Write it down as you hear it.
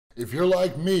If you're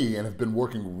like me and have been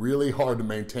working really hard to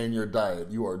maintain your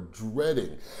diet, you are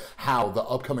dreading how the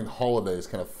upcoming holidays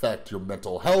can affect your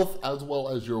mental health as well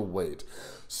as your weight.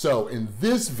 So in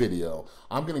this video,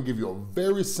 I'm gonna give you a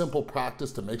very simple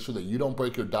practice to make sure that you don't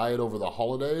break your diet over the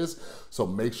holidays, so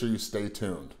make sure you stay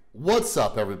tuned. What's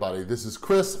up, everybody? This is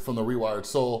Chris from the Rewired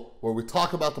Soul, where we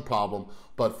talk about the problem,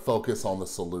 but focus on the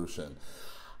solution.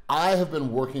 I have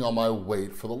been working on my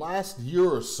weight for the last year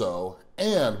or so,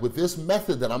 and with this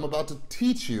method that I'm about to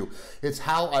teach you, it's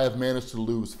how I have managed to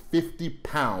lose 50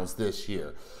 pounds this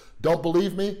year. Don't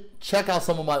believe me? Check out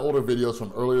some of my older videos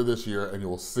from earlier this year and you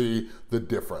will see the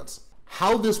difference.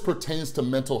 How this pertains to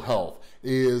mental health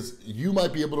is you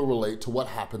might be able to relate to what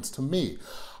happens to me.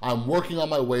 I'm working on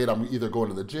my weight, I'm either going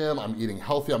to the gym, I'm eating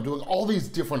healthy, I'm doing all these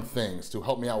different things to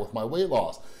help me out with my weight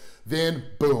loss. Then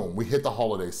boom, we hit the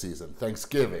holiday season,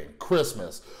 Thanksgiving,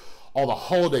 Christmas, all the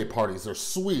holiday parties, there's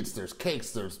sweets, there's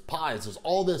cakes, there's pies, there's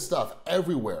all this stuff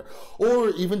everywhere.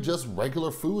 Or even just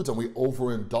regular foods and we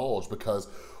overindulge because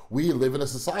we live in a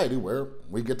society where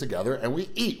we get together and we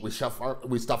eat, we stuff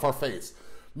our face.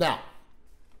 Now,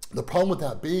 the problem with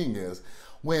that being is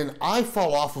when I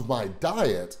fall off of my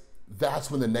diet, that's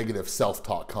when the negative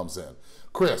self-talk comes in.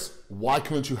 Chris, why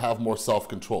couldn't you have more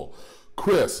self-control?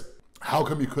 Chris, how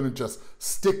come you couldn't just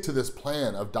stick to this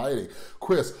plan of dieting?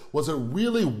 Chris, was it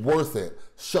really worth it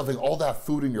shoving all that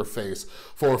food in your face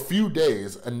for a few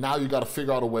days and now you gotta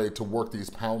figure out a way to work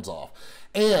these pounds off?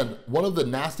 And one of the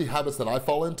nasty habits that I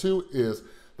fall into is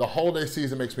the holiday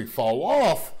season makes me fall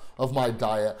off of my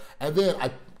diet and then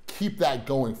I keep that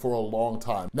going for a long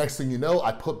time. Next thing you know,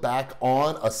 I put back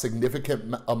on a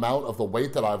significant amount of the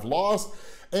weight that I've lost,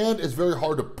 and it's very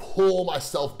hard to pull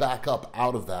myself back up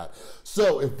out of that.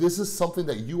 So if this is something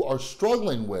that you are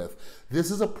struggling with,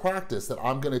 this is a practice that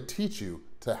I'm gonna teach you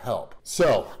to help.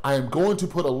 So I am going to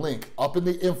put a link up in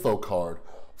the info card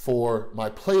for my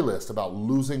playlist about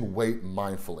losing weight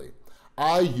mindfully.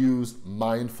 I use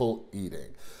mindful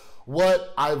eating.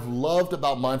 What I've loved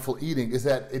about mindful eating is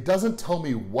that it doesn't tell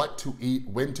me what to eat,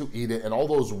 when to eat it, and all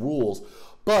those rules,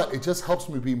 but it just helps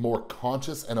me be more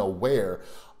conscious and aware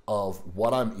of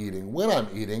what I'm eating, when I'm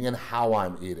eating, and how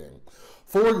I'm eating.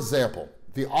 For example,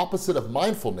 the opposite of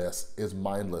mindfulness is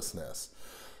mindlessness.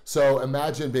 So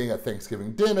imagine being at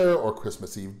Thanksgiving dinner or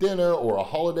Christmas Eve dinner or a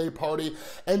holiday party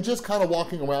and just kind of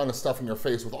walking around and stuffing your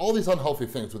face with all these unhealthy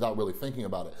things without really thinking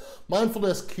about it.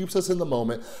 Mindfulness keeps us in the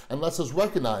moment and lets us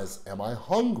recognize, am I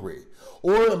hungry?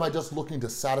 Or am I just looking to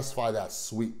satisfy that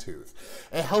sweet tooth?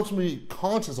 It helps me be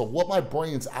conscious of what my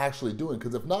brain's actually doing,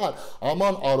 because if not, I'm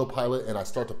on autopilot and I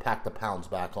start to pack the pounds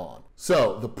back on.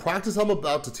 So the practice I'm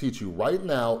about to teach you right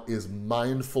now is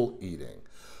mindful eating.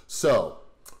 So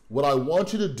what I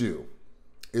want you to do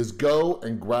is go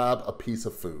and grab a piece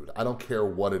of food. I don't care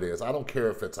what it is. I don't care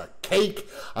if it's a cake.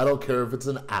 I don't care if it's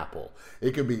an apple.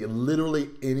 It can be literally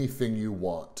anything you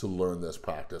want to learn this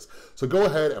practice. So go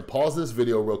ahead and pause this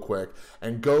video real quick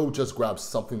and go just grab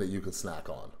something that you can snack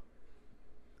on.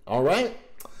 All right?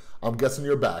 I'm guessing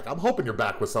you're back. I'm hoping you're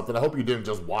back with something. I hope you didn't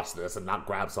just watch this and not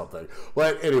grab something.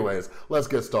 But anyways, let's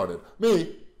get started.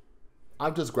 Me,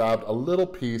 I've just grabbed a little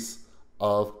piece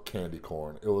of candy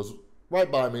corn. It was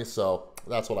right by me, so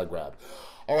that's what I grabbed.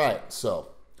 All right, so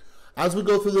as we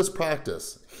go through this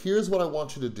practice, here's what I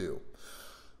want you to do.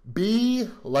 Be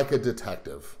like a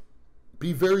detective.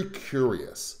 Be very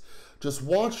curious. Just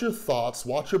watch your thoughts,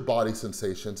 watch your body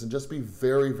sensations, and just be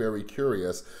very, very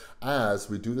curious as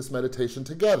we do this meditation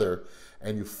together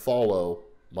and you follow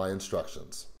my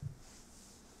instructions.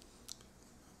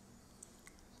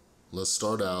 Let's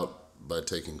start out by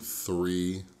taking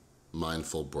 3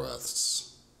 mindful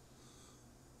breaths.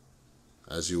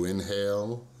 As you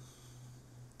inhale,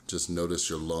 just notice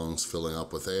your lungs filling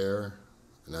up with air,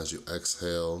 and as you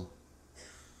exhale,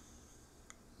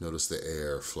 notice the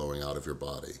air flowing out of your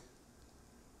body.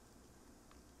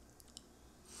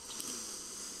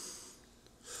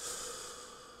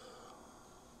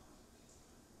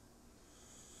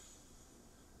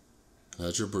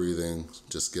 As you're breathing,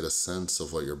 just get a sense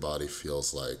of what your body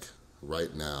feels like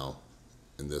right now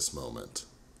in this moment.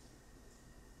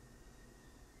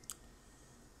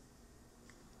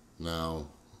 Now,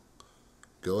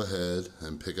 go ahead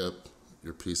and pick up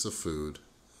your piece of food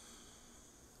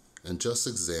and just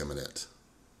examine it.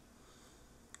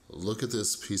 Look at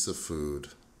this piece of food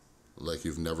like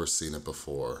you've never seen it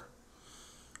before.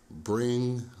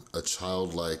 Bring a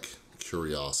childlike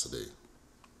curiosity,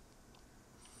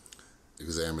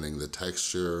 examining the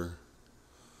texture,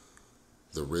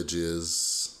 the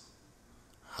ridges.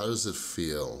 How does it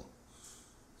feel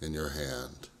in your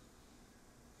hand?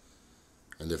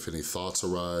 And if any thoughts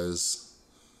arise,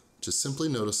 just simply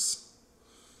notice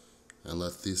and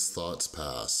let these thoughts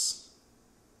pass.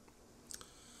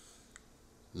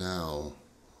 Now,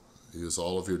 use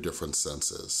all of your different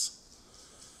senses.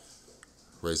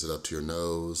 Raise it up to your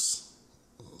nose.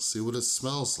 See what it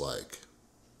smells like.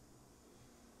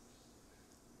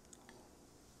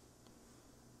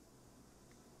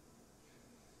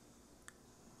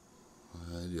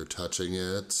 And you're touching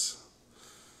it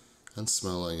and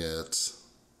smelling it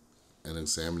and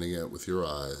examining it with your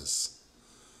eyes.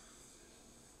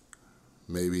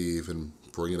 Maybe even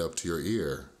bring it up to your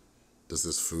ear. Does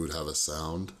this food have a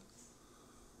sound?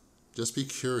 Just be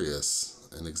curious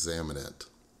and examine it.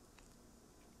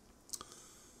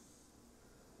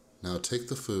 Now take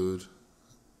the food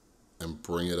and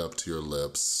bring it up to your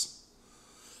lips.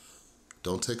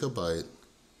 Don't take a bite.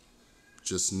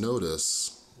 Just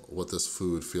notice what this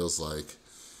food feels like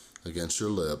against your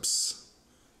lips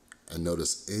and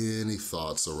notice any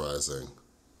thoughts arising.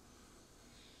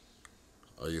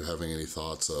 Are you having any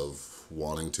thoughts of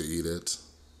wanting to eat it,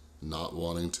 not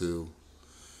wanting to?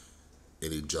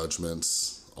 Any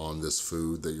judgments on this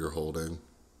food that you're holding?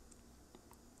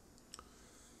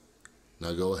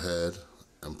 Now go ahead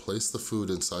and place the food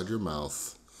inside your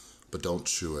mouth, but don't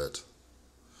chew it.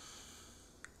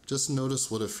 Just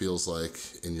notice what it feels like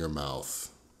in your mouth.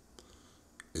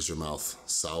 Is your mouth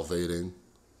salivating?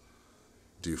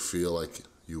 Do you feel like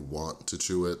you want to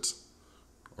chew it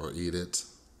or eat it?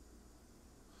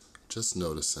 Just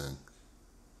noticing.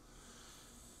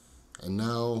 And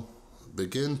now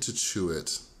begin to chew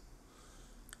it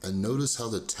and notice how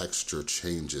the texture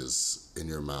changes in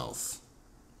your mouth.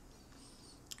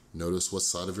 Notice what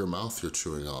side of your mouth you're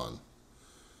chewing on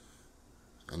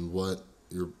and what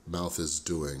your mouth is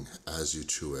doing as you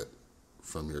chew it,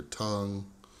 from your tongue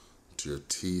to your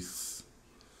teeth,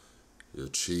 your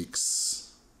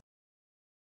cheeks,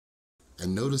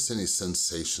 and notice any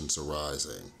sensations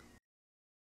arising.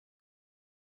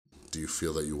 Do you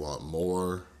feel that you want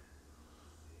more?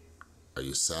 Are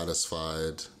you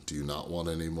satisfied? Do you not want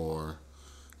any more?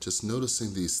 Just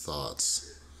noticing these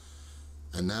thoughts.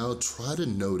 And now try to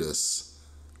notice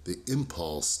the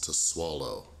impulse to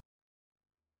swallow.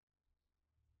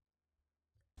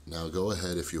 Now go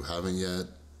ahead, if you haven't yet,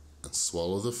 and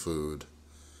swallow the food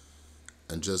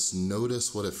and just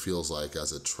notice what it feels like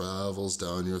as it travels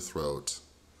down your throat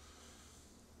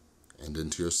and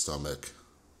into your stomach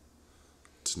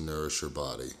to nourish your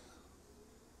body.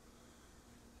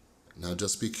 Now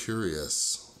just be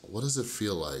curious. What does it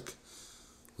feel like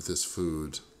with this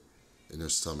food in your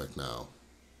stomach now?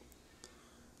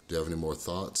 Do you have any more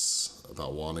thoughts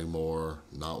about wanting more,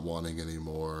 not wanting any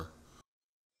more?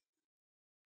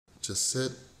 Just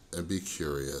sit and be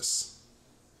curious.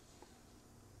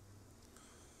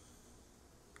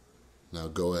 Now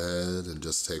go ahead and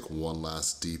just take one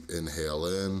last deep inhale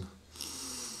in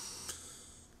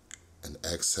and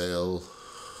exhale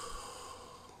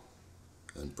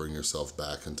and bring yourself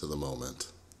back into the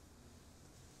moment.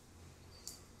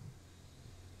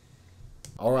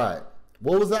 All right,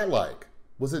 what was that like?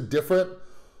 Was it different?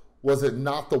 Was it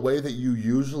not the way that you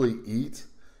usually eat?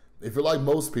 If you're like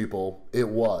most people, it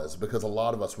was, because a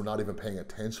lot of us were not even paying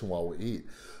attention while we eat.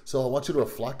 So I want you to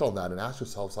reflect on that and ask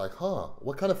yourselves like,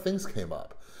 what kind of things came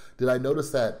up? Did I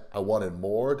notice that I wanted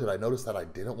more? Did I notice that I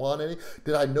didn't want any?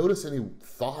 Did I notice any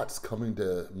thoughts coming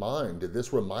to mind? Did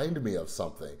this remind me of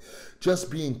something?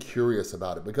 Just being curious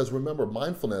about it, because remember,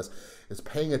 mindfulness is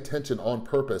paying attention on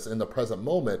purpose in the present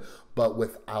moment, but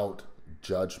without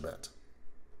judgment.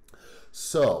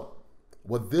 So,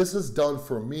 what this has done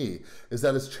for me is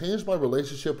that it's changed my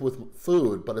relationship with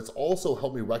food, but it's also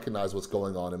helped me recognize what's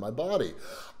going on in my body.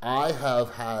 I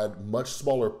have had much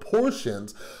smaller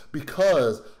portions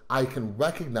because I can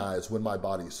recognize when my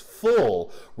body's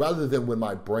full rather than when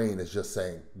my brain is just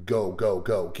saying, go, go,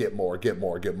 go, get more, get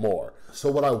more, get more.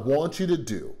 So what I want you to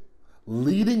do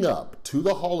leading up to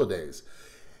the holidays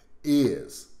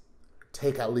is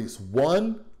take at least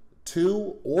 1,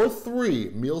 2, or 3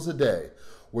 meals a day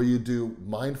where you do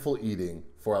mindful eating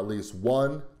for at least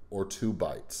 1 or 2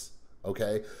 bites,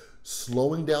 okay?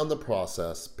 Slowing down the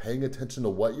process, paying attention to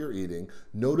what you're eating,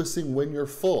 noticing when you're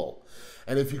full.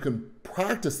 And if you can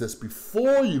practice this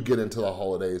before you get into the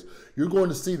holidays, you're going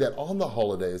to see that on the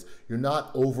holidays, you're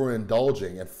not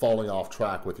overindulging and falling off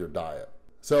track with your diet.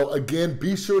 So again,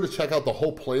 be sure to check out the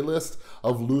whole playlist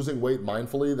of losing weight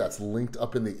mindfully that's linked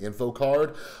up in the info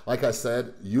card. Like I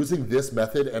said, using this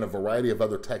method and a variety of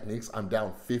other techniques, I'm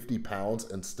down 50 pounds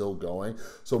and still going.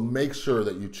 So make sure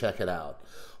that you check it out.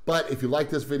 But if you like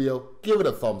this video, give it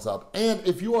a thumbs up. And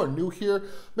if you are new here,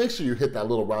 make sure you hit that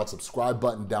little round subscribe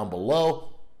button down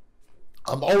below.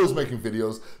 I'm always making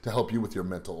videos to help you with your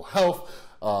mental health,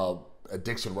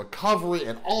 addiction recovery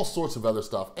and all sorts of other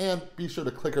stuff. And be sure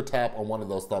to click or tap on one of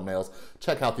those thumbnails.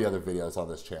 Check out the other videos on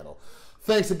this channel.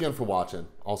 Thanks again for watching.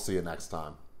 I'll see you next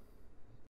time.